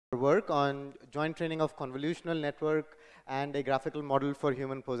work on joint training of convolutional network and a graphical model for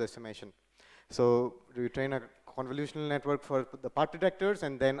human pose estimation. So we train a convolutional network for the part detectors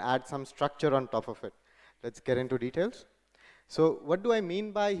and then add some structure on top of it. Let's get into details. So what do I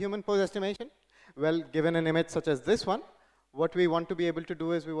mean by human pose estimation? Well, given an image such as this one, what we want to be able to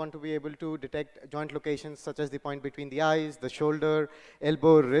do is we want to be able to detect joint locations such as the point between the eyes, the shoulder,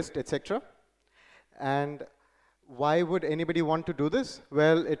 elbow, wrist, etc. And why would anybody want to do this?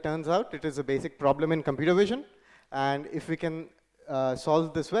 Well, it turns out it is a basic problem in computer vision. And if we can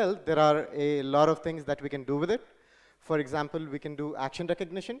solve this well, there are a lot of things that we can do with it. For example, we can do action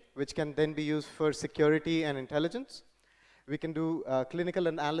recognition, which can then be used for security and intelligence. We can do clinical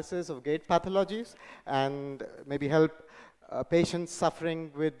analysis of gait pathologies and maybe help patients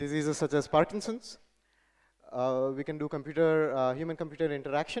suffering with diseases such as Parkinson's. We can do human-computer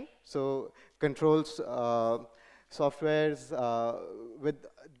interaction, so controls softwares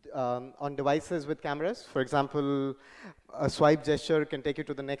on devices with cameras. For example, a swipe gesture can take you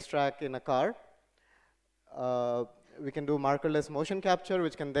to the next track in a car. We can do markerless motion capture,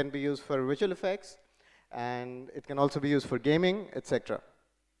 which can then be used for visual effects, and it can also be used for gaming, etc.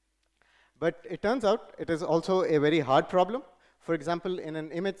 But it turns out it is also a very hard problem. For example, in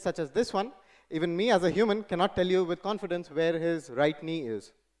an image such as this one, even me as a human cannot tell you with confidence where his right knee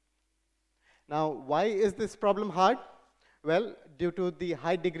is. Now, why is this problem hard? Well, due to the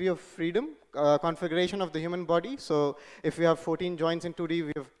high degree of freedom configuration of the human body. So if we have 14 joints in 2D,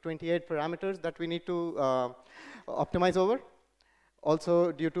 we have 28 parameters that we need to optimize over.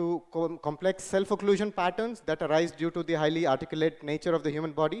 Also, due to complex self-occlusion patterns that arise due to the highly articulate nature of the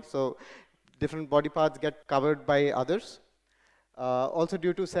human body. So different body parts get covered by others. Also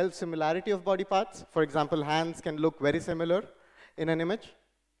due to self-similarity of body parts. For example, hands can look very similar in an image.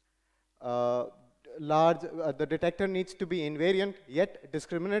 The detector needs to be invariant, yet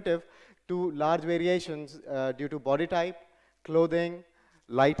discriminative to large variations due to body type, clothing,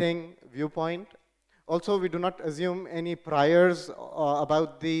 lighting, viewpoint. Also, we do not assume any priors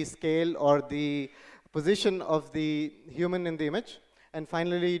about the scale or the position of the human in the image. And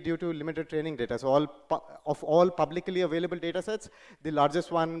finally, due to limited training data. So of all publicly available data sets, the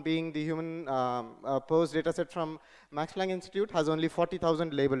largest one being the human pose data set from Max Planck Institute has only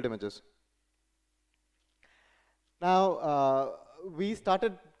 40,000 labeled images. Now, we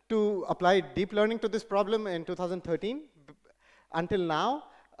started to apply deep learning to this problem in 2013. Until now,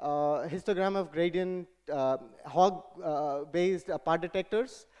 histogram of gradient Hog-based part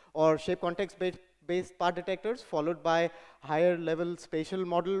detectors or shape context-based part detectors followed by higher level spatial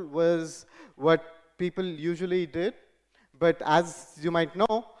model was what people usually did. But as you might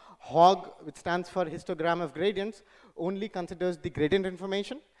know, HOG, which stands for histogram of gradients, only considers the gradient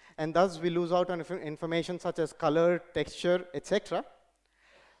information, and thus we lose out on information such as color, texture, etc.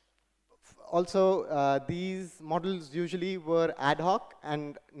 Also, these models usually were ad hoc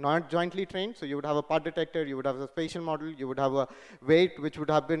and not jointly trained. So you would have a part detector, you would have a spatial model, you would have a weight which would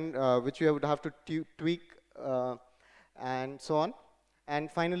have been, which you would have to tweak, and so on. And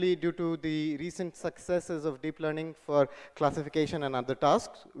finally, due to the recent successes of deep learning for classification and other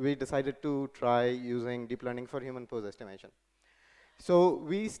tasks, we decided to try using deep learning for human pose estimation. So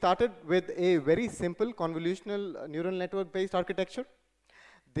we started with a very simple convolutional neural network-based architecture.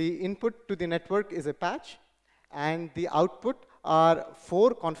 The input to the network is a patch, and the output are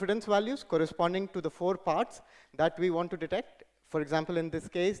 4 confidence values corresponding to the 4 parts that we want to detect. For example, in this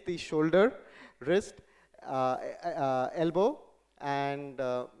case, the shoulder, wrist, elbow, and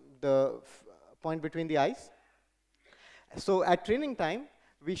the point between the eyes. So at training time,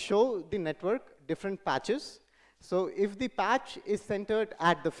 we show the network different patches. So if the patch is centered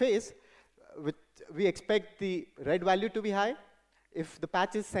at the face, we expect the red value to be high. If the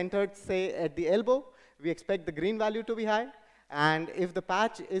patch is centered, say, at the elbow, we expect the green value to be high. And if the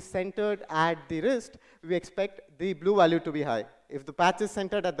patch is centered at the wrist, we expect the blue value to be high. If the patch is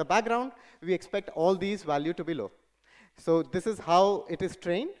centered at the background, we expect all these values to be low. So this is how it is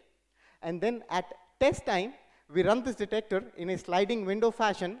trained. And then at test time, we run this detector in a sliding window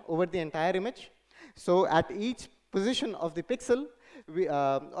fashion over the entire image. So at each position of the pixel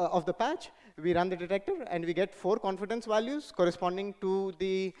of the patch, we run the detector, and we get 4 confidence values corresponding to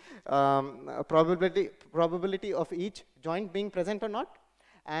the probability of each joint being present or not.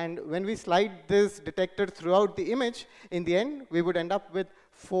 And when we slide this detector throughout the image, in the end, we would end up with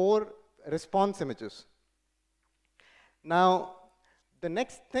 4 response images. Now, the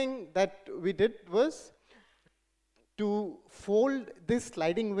next thing that we did was to fold this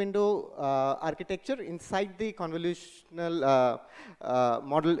sliding window architecture inside the convolutional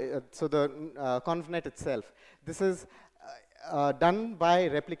model, so the ConvNet itself. This is done by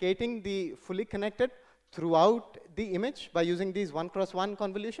replicating the fully connected throughout the image by using these 1x1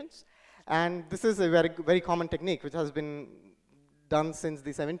 convolutions. And this is a very, very common technique which has been done since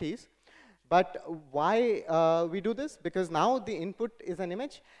the 70s. But why we do this? Because now the input is an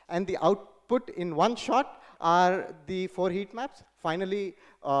image, and the output in one shot are the 4 heat maps. Finally,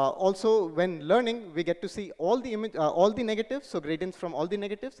 also when learning, we get to see all the negatives, so gradients from all the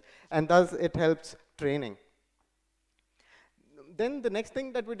negatives, and thus it helps training. Then the next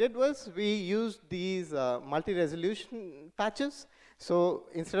thing that we did was we used these multi-resolution patches. So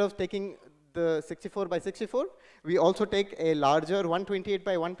instead of taking the 64 by 64, we also take a larger 128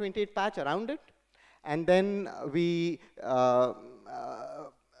 by 128 patch around it, and then we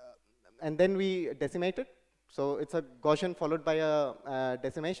decimate it. So it's a Gaussian followed by a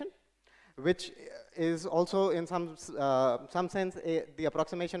decimation, which is also in some sense the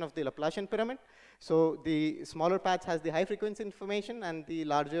approximation of the Laplacian pyramid. So the smaller patch has the high frequency information, and the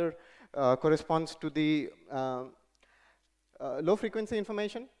larger corresponds to the low frequency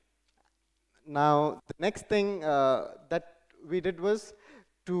information. Now, the next thing that we did was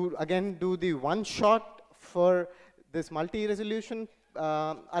to, again, do the one shot for this multi-resolution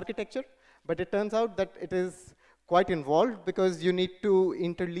architecture. But it turns out that it is quite involved, because you need to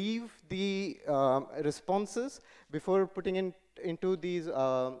interleave the responses before putting into these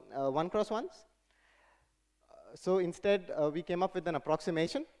 1x1s. So instead, we came up with an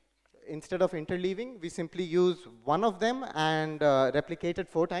approximation. Instead of interleaving, we simply use one of them and replicate it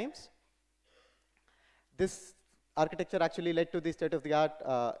 4 times. This architecture actually led to the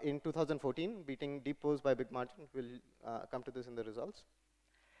state-of-the-art in 2014, beating deep pose by a big margin. We'll come to this in the results.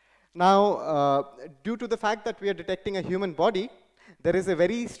 Now, due to the fact that we are detecting a human body, there is a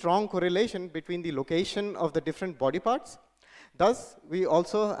very strong correlation between the location of the different body parts. Thus, we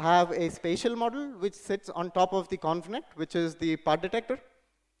also have a spatial model which sits on top of the ConvNet, which is the part detector.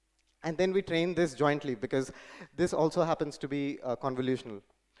 And then we train this jointly, because this also happens to be convolutional.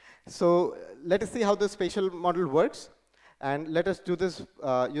 So let us see how the spatial model works. And let us do this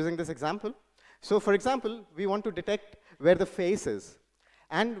using this example. So for example, we want to detect where the face is.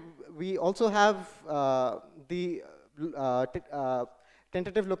 And we also have the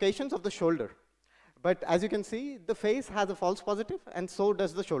tentative locations of the shoulder. But as you can see, the face has a false positive, and so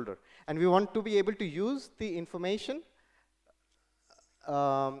does the shoulder. And we want to be able to use the information.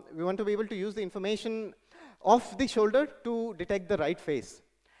 Of the shoulder to detect the right face.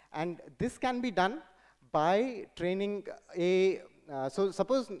 And this can be done by training so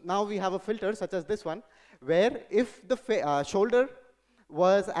suppose now we have a filter such as this one, where if the shoulder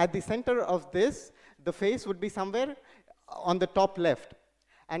was at the center of this, the face would be somewhere on the top left.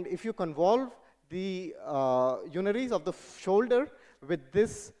 And if you convolve the unaries of the shoulder with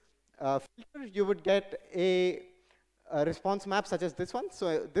this filter, you would get a response map such as this one.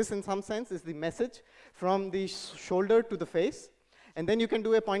 So this, in some sense, is the message from the shoulder to the face. And then you can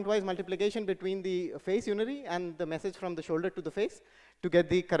do a pointwise multiplication between the face unary and the message from the shoulder to the face to get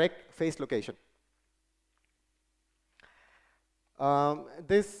the correct face location.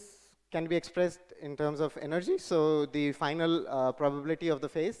 This can be expressed in terms of energy. So the final probability of the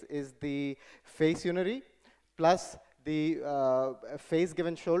face is the face unary plus the face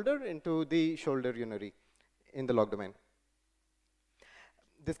given shoulder into the shoulder unary in the log domain.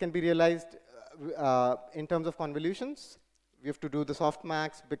 This can be realized in terms of convolutions. We have to do the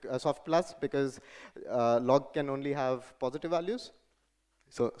softmax, soft plus, because log can only have positive values.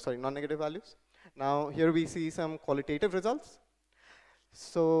 So, sorry, non-negative values. Now, here we see some qualitative results.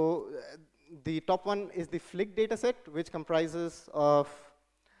 So, the top one is the Flick dataset, which comprises of,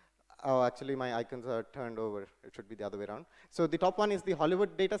 oh, actually my icons are turned over. It should be the other way around. So, the top one is the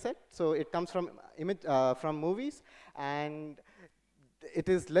Hollywood dataset. So, it comes from from movies, and it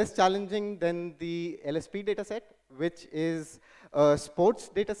is less challenging than the LSP dataset, which is a sports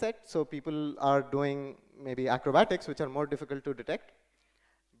dataset. So people are doing maybe acrobatics, which are more difficult to detect.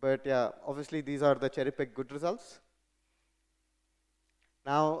 But yeah, obviously these are the cherry-picked good results.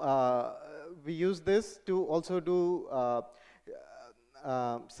 Now we use this to also do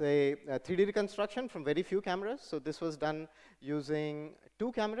say 3D reconstruction from very few cameras. So this was done using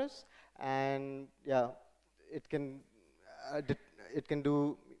 2 cameras, and yeah, it can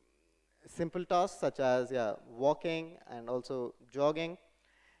do simple tasks such as walking and also jogging.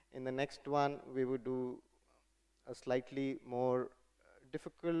 In the next one, we would do a slightly more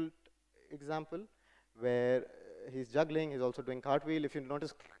difficult example where he's juggling, he's also doing cartwheel. If you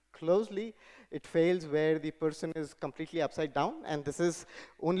notice closely, it fails where the person is completely upside down, and this is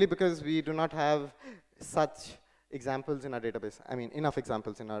only because we do not have such examples in our database. I mean, enough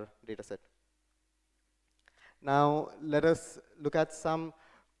examples in our data set. Now, let us look at some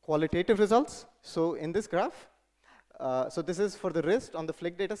qualitative results. So in this graph, so this is for the wrist on the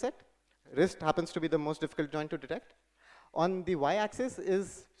flick data set. Wrist happens to be the most difficult joint to detect. On the y-axis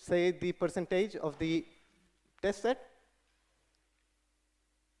is, say, the percentage of the test set.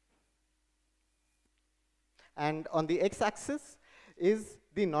 And on the x-axis is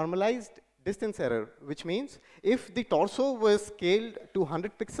the normalized distance error, which means if the torso was scaled to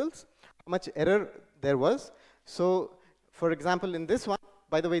 100 pixels, how much error there was. So, for example, in this one,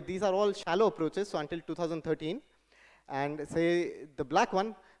 by the way, these are all shallow approaches, so until 2013. And say the black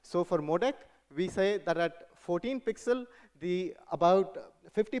one, so for MODEC, we say that at 14 pixel, the about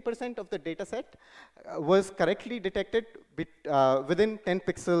 50% of the data set was correctly detected within 10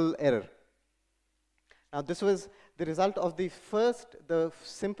 pixel error. Now, this was the result of the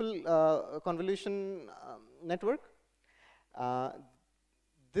simple convolution network.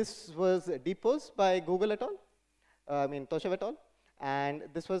 This was deposed by Google et al., Toshev et al., and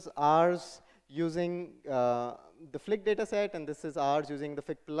this was ours using the Flick dataset, and this is ours using the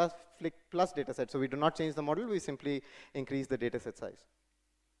Flick plus dataset. So we do not change the model, we simply increase the dataset size.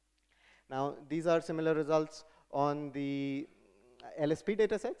 Now, these are similar results on the LSP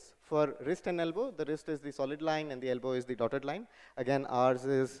datasets for wrist and elbow. The wrist is the solid line and the elbow is the dotted line. Again, ours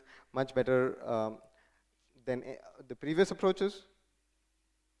is much better than the previous approaches.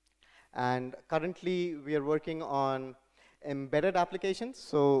 And currently, we are working on embedded applications,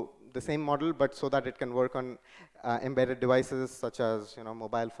 so the same model, but so that it can work on embedded devices such as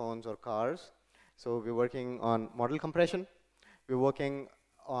mobile phones or cars. So we're working on model compression. We're working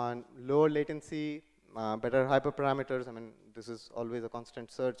on lower latency, better hyperparameters. I mean, this is always a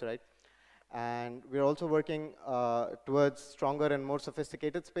constant search, right? And we're also working towards stronger and more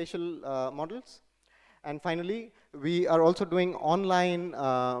sophisticated spatial models. And finally, we are also doing online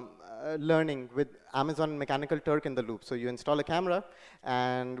learning with Amazon Mechanical Turk in the loop. So you install a camera,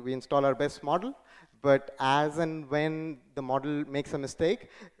 and we install our best model. But as and when the model makes a mistake,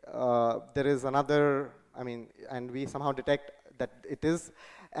 there is another, and we somehow detect that it is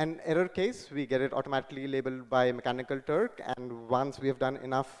an error case. We get it automatically labeled by Mechanical Turk. And once we have done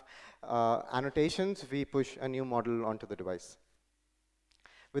enough annotations, we push a new model onto the device.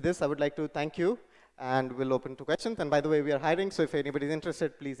 With this, I would like to thank you. And we'll open to questions. And by the way, we are hiring, so if anybody's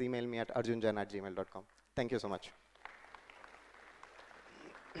interested, please email me at arjunjain@gmail.com. Thank you so much.